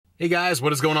Hey guys,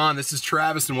 what is going on? This is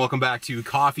Travis and welcome back to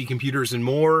Coffee, Computers, and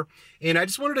More. And I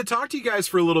just wanted to talk to you guys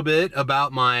for a little bit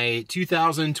about my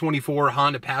 2024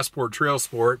 Honda Passport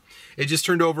Trailsport. It just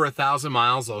turned over 1,000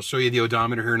 miles. I'll show you the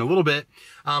odometer here in a little bit.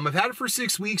 I've had it for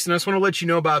 6 weeks and I just want to let you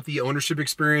know about the ownership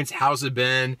experience. How's it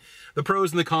been? The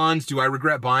pros and the cons. Do I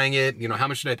regret buying it? You know, how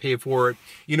much should I pay for it?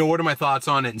 You know, what are my thoughts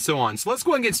on it and so on. So let's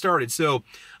go ahead and get started. So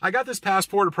I got this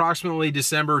Passport approximately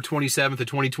December 27th of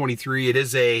 2023. It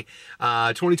is a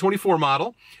 2024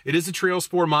 model. It is a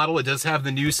Trailsport model. It does have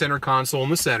the new center console in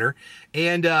the center.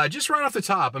 And just right off the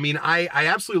top, I mean, I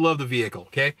absolutely love the vehicle,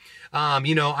 okay?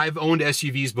 You know, I've owned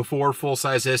SUVs before,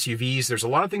 full-size SUVs. There's a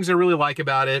lot of things I really like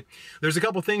about it. There's a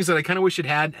couple things that I kind of wish it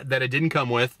had that it didn't come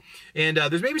with. And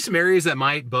there's maybe some areas that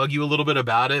might bug you a little bit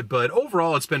about it, but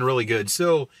overall, it's been really good.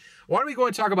 So why don't we go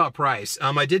and talk about price?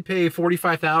 I did pay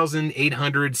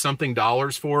 $45,800 something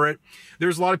for it.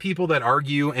 There's a lot of people that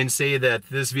argue and say that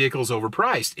this vehicle is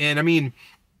overpriced. And I mean,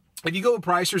 if you go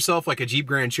price yourself like a Jeep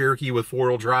Grand Cherokee with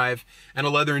 4-wheel drive and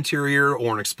a leather interior,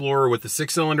 or an Explorer with a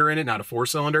 6-cylinder in it, not a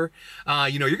 4-cylinder,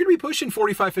 you know, you're going to be pushing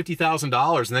 $45,000,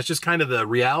 $50,000. And that's just kind of the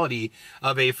reality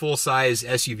of a full-size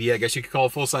SUV. I guess you could call it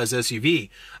a full-size SUV.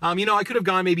 You know, I could have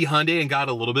gone maybe Hyundai and got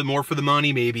a little bit more for the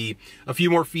money, maybe a few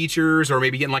more features, or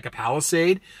maybe getting like a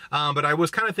Palisade. But I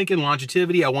was kind of thinking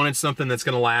longevity. I wanted something that's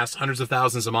going to last hundreds of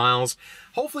thousands of miles.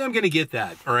 Hopefully I'm going to get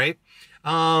that. All right.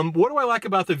 What do I like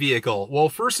about the vehicle? Well,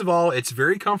 first of all, it's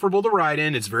very comfortable to ride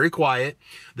in. It's very quiet.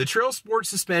 The Trailsport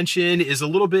suspension is a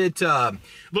little bit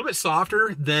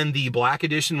softer than the black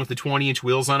edition with the 20-inch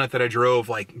wheels on it that I drove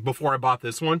like before I bought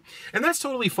this one. And that's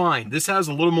totally fine. This has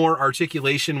a little more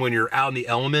articulation when you're out in the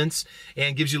elements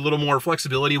and gives you a little more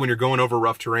flexibility when you're going over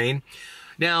rough terrain.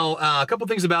 Now, a couple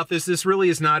things about this. This really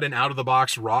is not an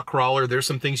out-of-the-box rock crawler. There's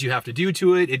some things you have to do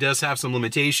to it. It does have some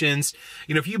limitations.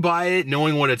 You know, if you buy it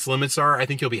knowing what its limits are, I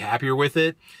think you'll be happier with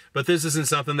it. But this isn't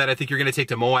something that I think you're going to take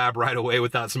to Moab right away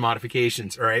without some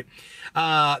modifications, all right?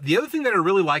 The other thing that I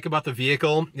really like about the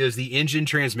vehicle is the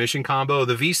engine-transmission combo.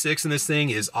 The V6 in this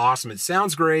thing is awesome. It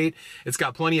sounds great. It's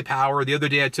got plenty of power. The other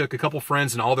day, I took a couple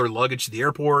friends and all their luggage to the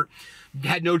airport.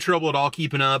 Had no trouble at all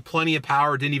keeping up. Plenty of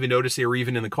power. Didn't even notice they were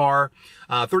even in the car.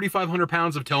 3,500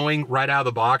 pounds of towing right out of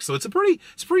the box. So it's a pretty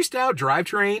stout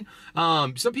drivetrain.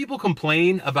 Some people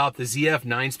complain about the ZF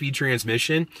 9-speed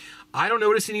transmission. I don't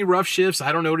notice any rough shifts.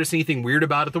 I don't notice anything weird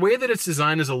about it. The way that it's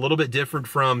designed is a little bit different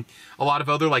from a lot of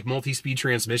other like multi-speed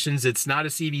transmissions. It's not a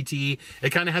CVT. It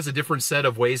kind of has a different set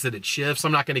of ways that it shifts.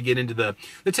 I'm not going to get into the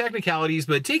technicalities,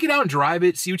 but take it out and drive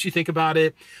it. See what you think about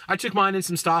it. I took mine in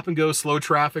some stop and go slow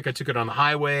traffic. I took it on the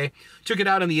highway, took it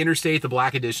out on the interstate, the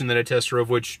black edition that I test drove,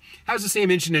 which has the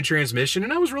same engine and transmission,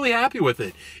 and I was really happy with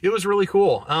it. It was really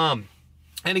cool.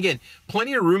 And again,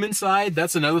 plenty of room inside.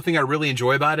 That's another thing I really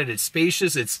enjoy about it. It's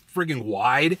spacious. It's friggin'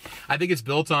 wide. I think it's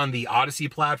built on the Odyssey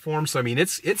platform. So, I mean,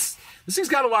 this thing's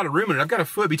got a lot of room in it. I've got a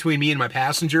foot between me and my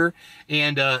passenger.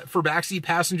 And for backseat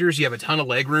passengers, you have a ton of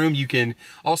leg room. You can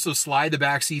also slide the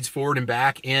back seats forward and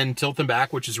back and tilt them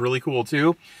back, which is really cool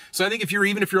too. So I think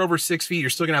even if you're over 6 feet, you're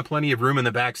still gonna have plenty of room in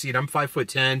the back seat. I'm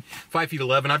 5'10",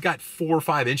 5'11". I've got 4 or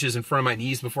 5 inches in front of my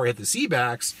knees before I hit the seat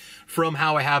backs from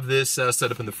how I have this set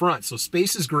up in the front. So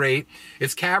space is great.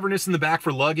 It's cavernous in the back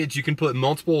for luggage. You can put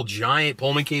multiple giant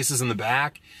Pullman cases in the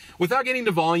back. Without getting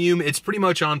to volume, it's pretty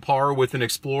much on par with an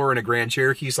Explorer and a Grand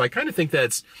Cherokee. So I kind of think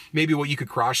that's maybe what you could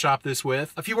cross shop this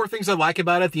with. A few more things I like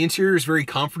about it. The interior is very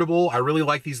comfortable. I really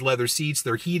like these leather seats.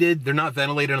 They're heated. They're not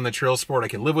ventilated on the Trailsport. I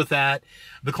can live with that.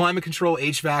 The climate control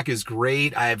HVAC is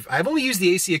great. I've only used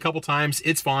the AC a couple times.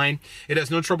 It's fine. It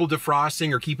has no trouble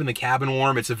defrosting or keeping the cabin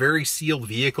warm. It's a very sealed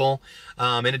vehicle,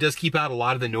 and it does keep out a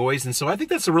lot of the noise. And so I think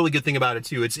that's a really good thing about it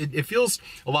too. It feels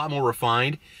a lot more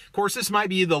refined. Of course, this might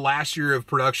be the last year of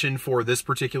production for this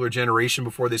particular generation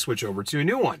before they switch over to a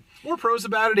new one. More pros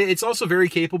about it, it's also very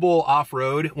capable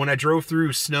off-road. When I drove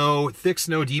through snow, thick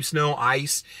snow, deep snow,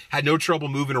 ice, had no trouble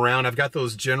moving around. I've got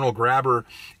those General Grabber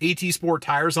AT Sport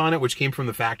tires on it, which came from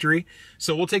the factory.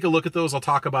 So we'll take a look at those. I'll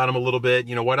talk about them a little bit,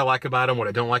 you know, what I like about them, what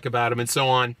I don't like about them, and so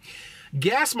on.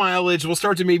 Gas mileage, we'll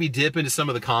start to maybe dip into some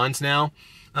of the cons now.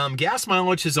 Gas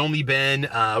mileage has only been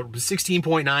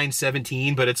 16.9,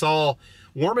 17, but it's all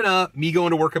warming up, me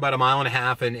going to work about 1.5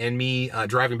 miles and me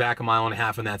driving back 1.5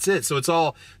 miles, and that's it. So it's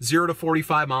all 0 to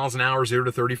 45 miles an hour, 0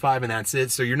 to 35, and that's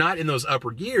it. So you're not in those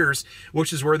upper gears,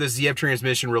 which is where the ZF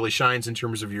transmission really shines in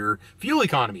terms of your fuel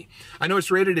economy. I know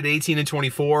it's rated at 18 and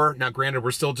 24. Now, granted,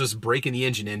 we're still just breaking the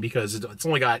engine in because it's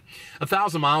only got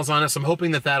 1,000 miles on it. So I'm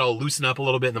hoping that that'll loosen up a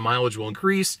little bit and the mileage will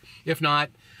increase. If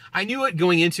not, I knew it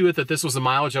going into it that this was the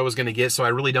mileage I was going to get, so I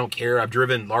really don't care. I've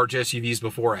driven large SUVs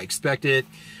before. I expect it.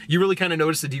 You really kind of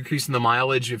notice the decrease in the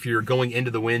mileage if you're going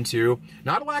into the wind too.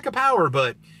 Not a lack of power,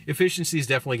 but efficiency is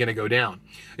definitely going to go down.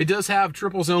 It does have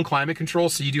triple zone climate control,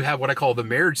 so you do have what I call the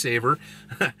marriage saver,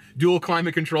 dual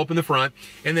climate control up in the front,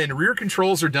 and then rear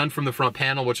controls are done from the front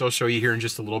panel, which I'll show you here in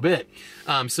just a little bit.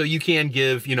 So you can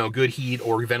give, you know, good heat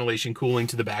or ventilation cooling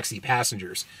to the backseat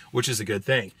passengers, which is a good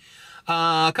thing.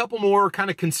 A couple more kind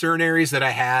of concern areas that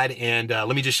I had, and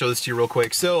let me just show this to you real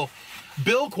quick. So,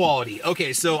 build quality.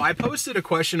 Okay, so I posted a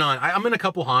question on, I'm in a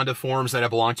couple Honda forums that I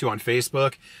belong to on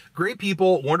Facebook. Great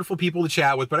people, wonderful people to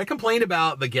chat with, but I complained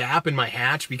about the gap in my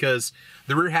hatch because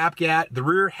the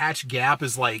rear hatch gap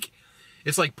is like,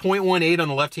 it's like 0.18 on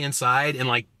the left-hand side and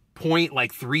like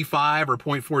 0.35 or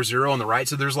 0.40 on the right.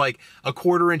 So there's like a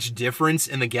 1/4 inch difference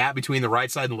in the gap between the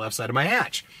right side and the left side of my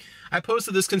hatch. I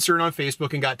posted this concern on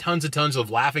Facebook and got tons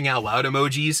of laughing out loud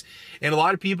emojis. And a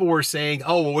lot of people were saying,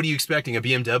 oh, well, what are you expecting, a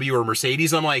BMW or a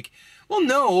Mercedes? I'm like, well,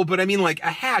 no, but I mean, like,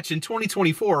 a hatch in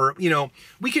 2024, you know,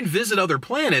 we can visit other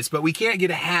planets, but we can't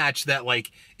get a hatch that,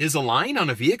 like, is aligned on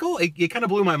a vehicle. It kind of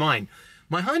blew my mind.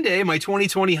 My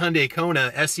 2020 Hyundai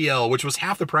Kona SEL, which was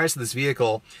half the price of this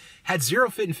vehicle, had zero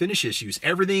fit and finish issues.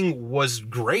 Everything was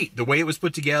great. The way it was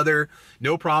put together,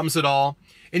 no problems at all.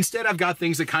 Instead, I've got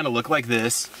things that kind of look like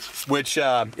this, which,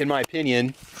 in my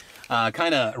opinion,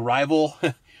 kind of rival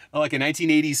like a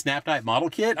 1980s Snap Night model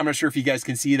kit. I'm not sure if you guys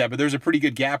can see that, but there's a pretty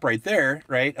good gap right there,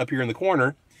 right up here in the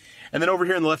corner. And then over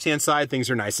here on the left-hand side, things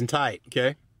are nice and tight,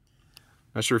 okay?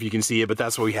 Not sure if you can see it, but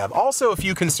that's what we have. Also, a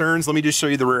few concerns. Let me just show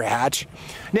you the rear hatch.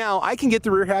 Now, I can get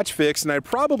the rear hatch fixed, and I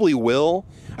probably will.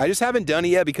 I just haven't done it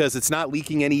yet because it's not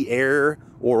leaking any air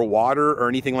or water or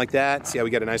anything like that. See how we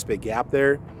got a nice big gap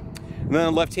there? And then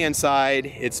on the left-hand side,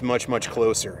 it's much, much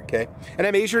closer, okay? And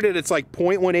I measured it, it's like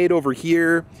 0.18 over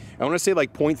here. I want to say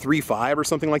like 0.35 or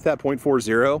something like that,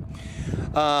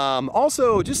 0.40.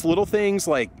 Also, just little things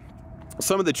like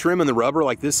some of the trim and the rubber,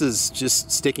 like this is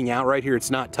just sticking out right here.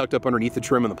 It's not tucked up underneath the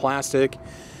trim and the plastic.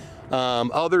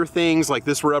 Other things like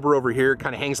this rubber over here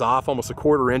kind of hangs off almost a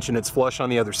 1/4 inch and it's flush on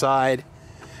the other side.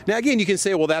 Now again, you can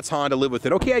say, well, that's Honda, live with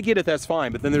it. Okay, I get it, that's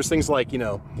fine. But then there's things like, you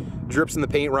know, drips in the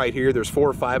paint right here. There's 4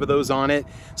 or 5 of those on it.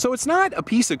 So it's not a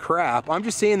piece of crap. I'm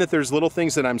just saying that there's little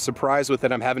things that I'm surprised with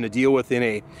that I'm having to deal with in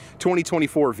a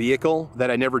 2024 vehicle that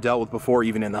I never dealt with before,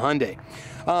 even in the Hyundai.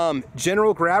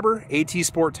 General Grabber AT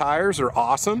Sport tires are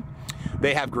awesome.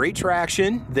 They have great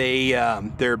traction. They're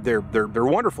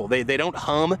wonderful. They don't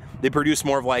hum. They produce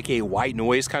more of like a white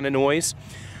noise kind of noise.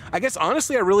 I guess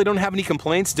honestly, I really don't have any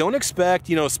complaints. Don't expect,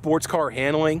 you know, sports car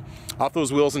handling off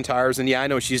those wheels and tires. And yeah, I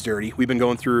know she's dirty. We've been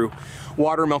going through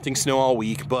water, melting snow all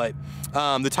week, but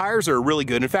the tires are really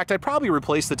good. In fact, I'd probably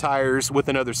replace the tires with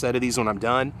another set of these when I'm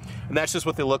done. And that's just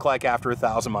what they look like after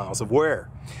 1,000 miles of wear.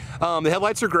 The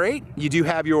headlights are great. You do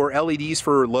have your LEDs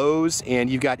for lows and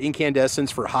you've got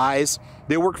incandescents for highs.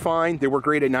 They work fine. They work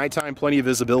great at nighttime, plenty of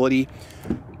visibility.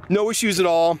 No issues at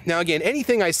all. Now again,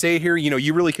 anything I say here, you know,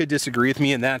 you really could disagree with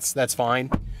me and that's fine.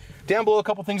 Down below, a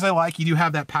couple things I like. You do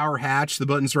have that power hatch, the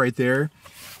button's right there.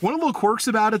 One of the little quirks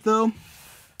about it though,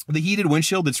 the heated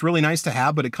windshield, it's really nice to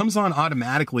have, but it comes on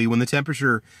automatically when the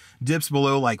temperature dips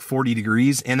below like 40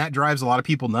 degrees, and that drives a lot of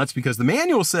people nuts because the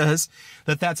manual says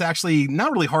that that's actually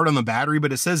not really hard on the battery,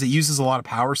 but it says it uses a lot of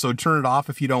power, so turn it off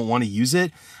if you don't want to use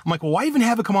it. I'm like, well, why even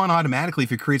have it come on automatically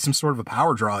if it creates some sort of a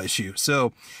power draw issue?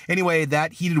 So anyway,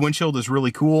 that heated windshield is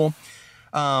really cool.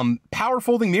 Power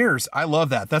folding mirrors. I love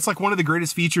that. That's like one of the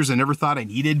greatest features I never thought I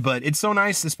needed, but it's so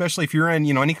nice, especially if you're in,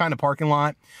 you know, any kind of parking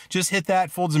lot. Just hit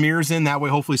that, folds the mirrors in. That way,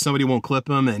 hopefully somebody won't clip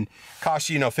them and cost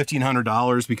you, you know,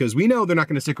 $1,500 because we know they're not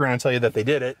going to stick around and tell you that they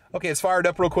did it. Okay, it's fired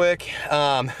up real quick.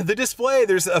 The display,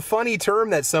 there's a funny term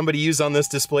that somebody used on this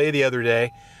display the other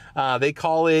day. They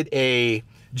call it a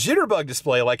jitterbug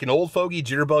display, like an old fogey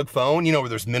jitterbug phone, you know, where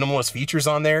there's minimalist features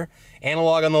on there.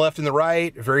 Analog on the left and the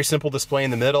right, very simple display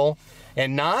in the middle,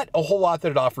 and not a whole lot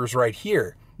that it offers right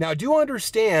here. Now, do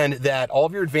understand that all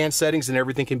of your advanced settings and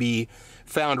everything can be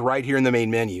found right here in the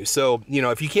main menu. So, you know,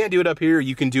 if you can't do it up here,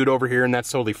 you can do it over here, and that's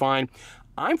totally fine.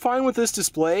 I'm fine with this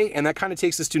display, and that kind of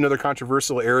takes us to another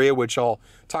controversial area, which I'll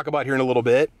talk about here in a little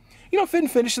bit. You know, fit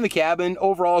and finish in the cabin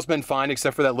overall has been fine,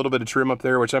 except for that little bit of trim up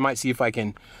there, which I might see if I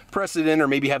can press it in or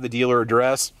maybe have the dealer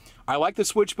address. I like the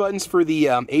switch buttons for the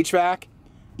HVAC.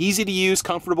 Easy to use,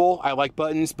 comfortable. I like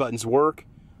buttons. Buttons work.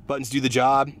 Buttons do the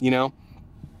job, you know.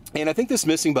 And I think this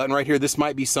missing button right here, this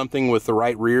might be something with the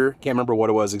right rear. Can't remember what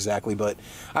it was exactly, but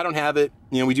I don't have it.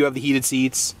 You know, we do have the heated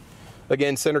seats.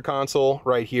 Again, center console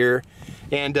right here.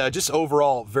 And just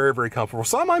overall, very, very comfortable.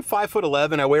 So I'm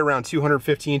 5'11". I weigh around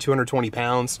 215, 220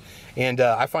 pounds. And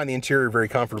I find the interior very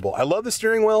comfortable. I love the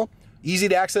steering wheel. Easy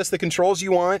to access the controls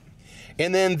you want.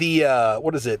 And then the,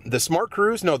 what is it? The Smart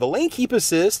Cruise? No, the Lane Keep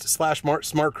Assist /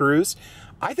 Smart Cruise.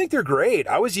 I think they're great.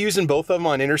 I was using both of them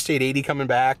on Interstate 80 coming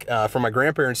back from my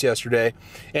grandparents yesterday.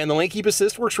 And the Lane Keep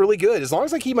Assist works really good. As long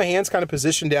as I keep my hands kind of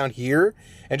positioned down here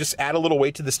and just add a little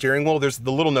weight to the steering wheel, there's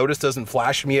the little notice doesn't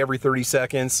flash me every 30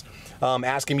 seconds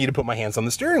asking me to put my hands on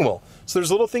the steering wheel. So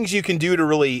there's little things you can do to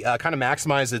really kind of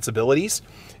maximize its abilities.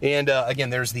 And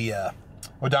again, there's the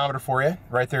odometer for you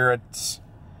right there at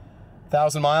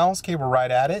 1,000 miles. Okay, we're right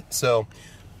at it. So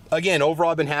again,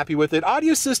 overall, I've been happy with it.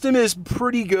 Audio system is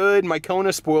pretty good. My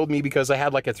Kona spoiled me because I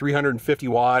had like a 350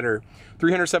 watt or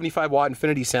 375 watt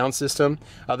Infinity sound system.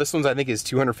 This one's, I think, is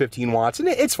 215 watts, and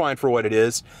it's fine for what it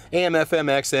is. AM, FM,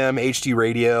 XM, HD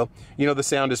radio. You know, the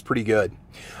sound is pretty good.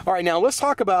 All right, now let's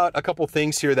talk about a couple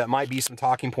things here that might be some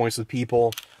talking points with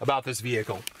people about this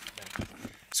vehicle.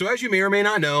 So as you may or may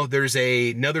not know, there's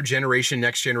another generation,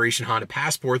 next generation Honda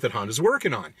Passport that Honda's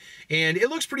working on. And it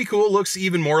looks pretty cool. It looks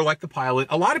even more like the Pilot.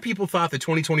 A lot of people thought the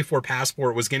 2024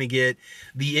 Passport was going to get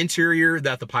the interior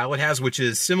that the Pilot has, which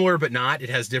is similar but not. It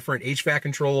has different HVAC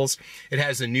controls. It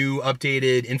has a new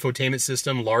updated infotainment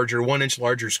system, larger, 1-inch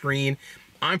larger screen.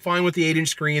 I'm fine with the 8-inch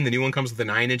screen. The new one comes with a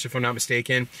 9-inch, if I'm not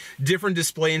mistaken. Different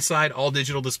display inside, all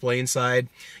digital display inside.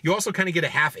 You also kind of get a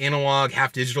half analog,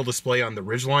 half digital display on the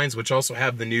Ridgelines, which also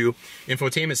have the new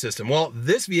infotainment system. Well,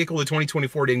 this vehicle, the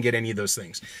 2024, didn't get any of those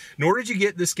things. Nor did you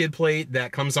get the skid plate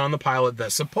that comes on the Pilot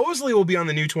that supposedly will be on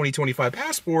the new 2025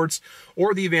 Passports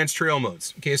or the advanced trail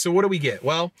modes. Okay, so what do we get?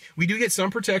 Well, we do get some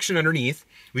protection underneath.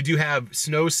 We do have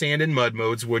snow, sand, and mud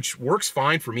modes, which works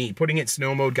fine for me. Putting it in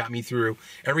snow mode got me through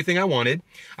everything I wanted.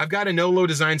 I've got a no-low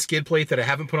design skid plate that I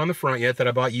haven't put on the front yet that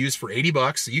I bought used for 80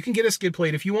 bucks. So you can get a skid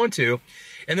plate if you want to.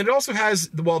 And then it also has,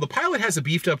 well, the Pilot has a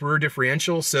beefed up rear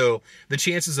differential, so the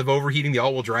chances of overheating the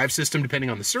all-wheel drive system, depending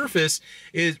on the surface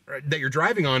that you're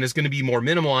driving on, is going to be more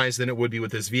minimalized than it would be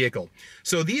with this vehicle.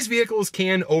 So these vehicles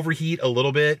can overheat a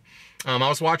little bit. I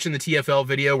was watching the TFL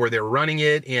video where they were running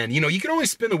it, and you know, you can only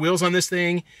spin the wheels on this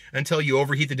thing until you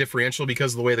overheat the differential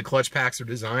because of the way the clutch packs are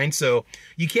designed. So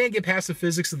you can't get past the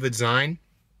physics of the design.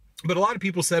 But a lot of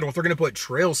people said, well, if they're going to put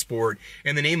Trailsport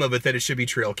in the name of it, that it should be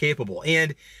trail capable.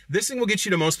 And this thing will get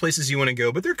you to most places you want to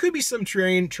go, but there could be some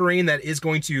terrain that is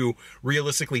going to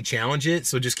realistically challenge it,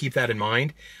 so just keep that in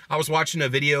mind. I was watching a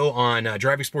video on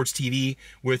Driving Sports TV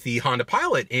with the Honda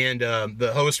Pilot, and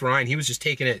the host, Ryan, he was just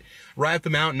taking it right up the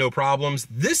mountain, no problems.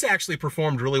 This actually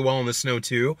performed really well in the snow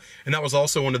too, and that was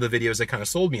also one of the videos that kind of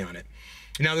sold me on it.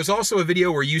 Now, there's also a video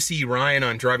where you see Ryan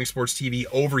on Driving Sports TV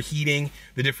overheating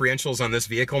the differentials on this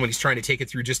vehicle when he's trying to take it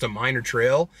through just a minor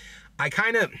trail.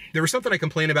 There was something I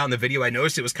complained about in the video. I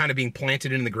noticed it was kind of being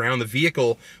planted in the ground. The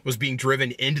vehicle was being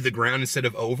driven into the ground instead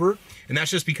of over. And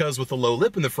that's just because with the low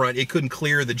lip in the front, it couldn't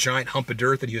clear the giant hump of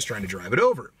dirt that he was trying to drive it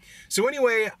over. So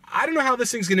anyway, I don't know how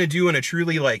this thing's going to do in a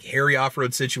truly like hairy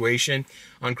off-road situation.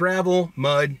 On gravel,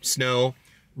 mud, snow,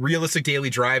 realistic daily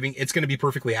driving, it's going to be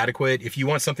perfectly adequate. If you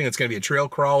want something that's going to be a trail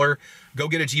crawler, go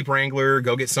get a Jeep Wrangler,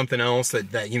 go get something else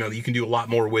that you know, you can do a lot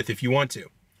more with if you want to.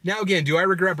 Now again, do I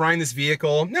regret buying this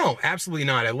vehicle? No, absolutely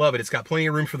not. I love it. It's got plenty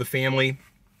of room for the family.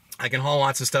 I can haul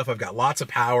lots of stuff. I've got lots of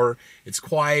power. It's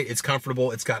quiet. It's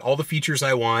comfortable. It's got all the features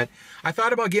I want. I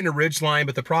thought about getting a Ridgeline,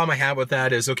 but the problem I have with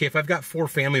that is, okay, if I've got 4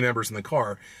 family members in the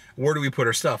car, where do we put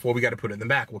our stuff? Well, we got to put it in the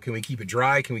back. Well, can we keep it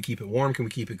dry? Can we keep it warm? Can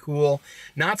we keep it cool?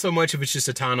 Not so much if it's just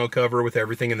a tonneau cover with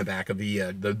everything in the back of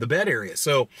the bed area.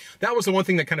 So that was the one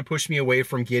thing that kind of pushed me away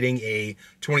from getting a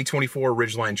 2024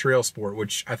 Ridgeline Trailsport,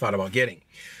 which I thought about getting.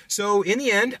 So in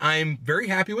the end, I'm very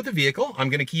happy with the vehicle. I'm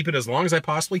going to keep it as long as I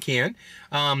possibly can.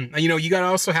 You know, you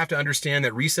also have to understand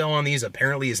that resale on these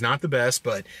apparently is not the best,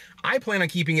 but I plan on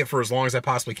keeping it for as long as I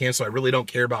possibly can, so I really don't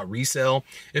care about resale.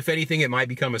 If anything, it might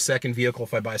become a second vehicle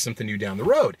if I buy something new down the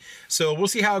road. So we'll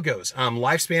see how it goes.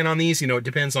 Lifespan on these, you know, it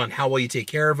depends on how well you take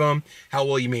care of them, how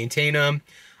well you maintain them.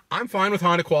 I'm fine with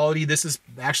Honda quality. This is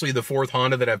actually the 4th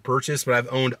Honda that I've purchased, but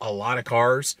I've owned a lot of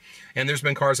cars. And there's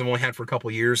been cars I've only had for a couple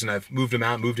of years, and I've moved them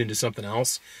out, moved into something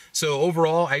else. So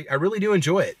overall, I really do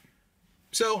enjoy it.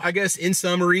 So I guess in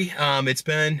summary, it's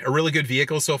been a really good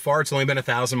vehicle so far. It's only been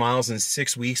 1,000 miles in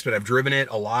 6 weeks, but I've driven it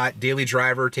a lot. Daily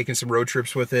driver, taken some road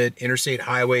trips with it, interstate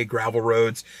highway, gravel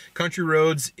roads, country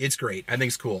roads. It's great. I think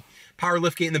it's cool. Power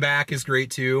liftgate in the back is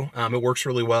great too. It works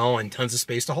really well and tons of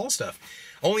space to haul stuff.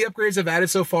 Only upgrades I've added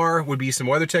so far would be some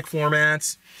WeatherTech floor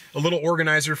mats, a little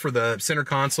organizer for the center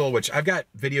console, which I've got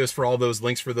videos for all those,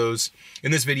 links for those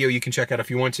in this video you can check out if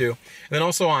you want to. And then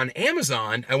also on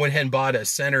Amazon, I went ahead and bought a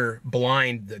center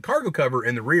blind, the cargo cover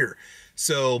in the rear.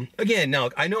 So again, now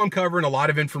I know I'm covering a lot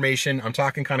of information. I'm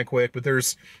talking kind of quick, but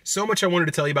there's so much I wanted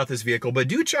to tell you about this vehicle. But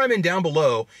do chime in down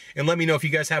below and let me know if you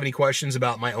guys have any questions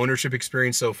about my ownership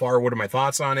experience so far. What are my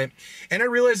thoughts on it? And I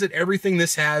realize that everything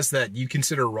this has that you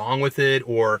consider wrong with it,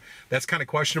 or that's kind of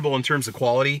questionable in terms of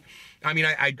quality, I mean,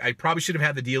 I probably should have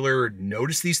had the dealer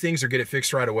notice these things or get it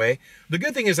fixed right away. The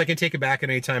good thing is I can take it back at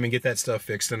any time and get that stuff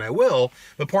fixed, and I will.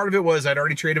 But part of it was I'd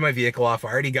already traded my vehicle off. I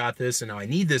already got this, and now I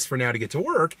need this for now to get to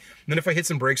work. And then if I hit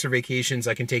some breaks or vacations,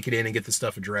 I can take it in and get the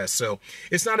stuff addressed. So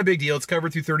it's not a big deal. It's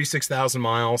covered through 36,000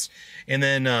 miles, and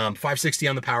then 560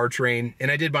 on the powertrain.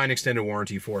 And I did buy an extended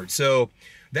warranty for it. So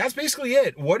that's basically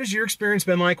it. What has your experience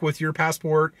been like with your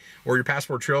Passport or your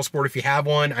Passport Trailsport if you have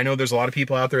one? I know there's a lot of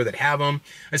people out there that have them.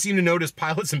 I seem to notice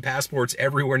pilots and Passports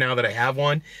everywhere now that I have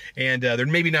one, and they're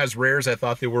maybe not as rare as I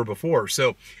thought they were before.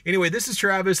 So anyway, this is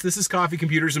Travis. This is Coffee,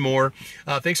 Computers, and More.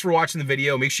 Thanks for watching the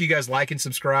video. Make sure you guys like and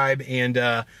subscribe, and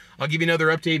I'll give you another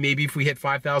update maybe if we hit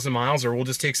 5,000 miles, or we'll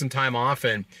just take some time off.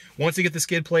 And once I get the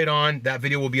skid plate on, that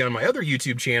video will be on my other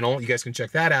YouTube channel. You guys can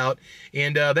check that out.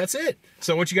 And that's it.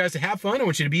 So I want you guys to have fun. I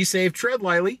want you to be safe, tread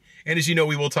lightly, and as you know,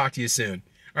 we will talk to you soon.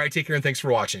 All right, take care, and thanks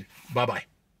for watching. Bye-bye.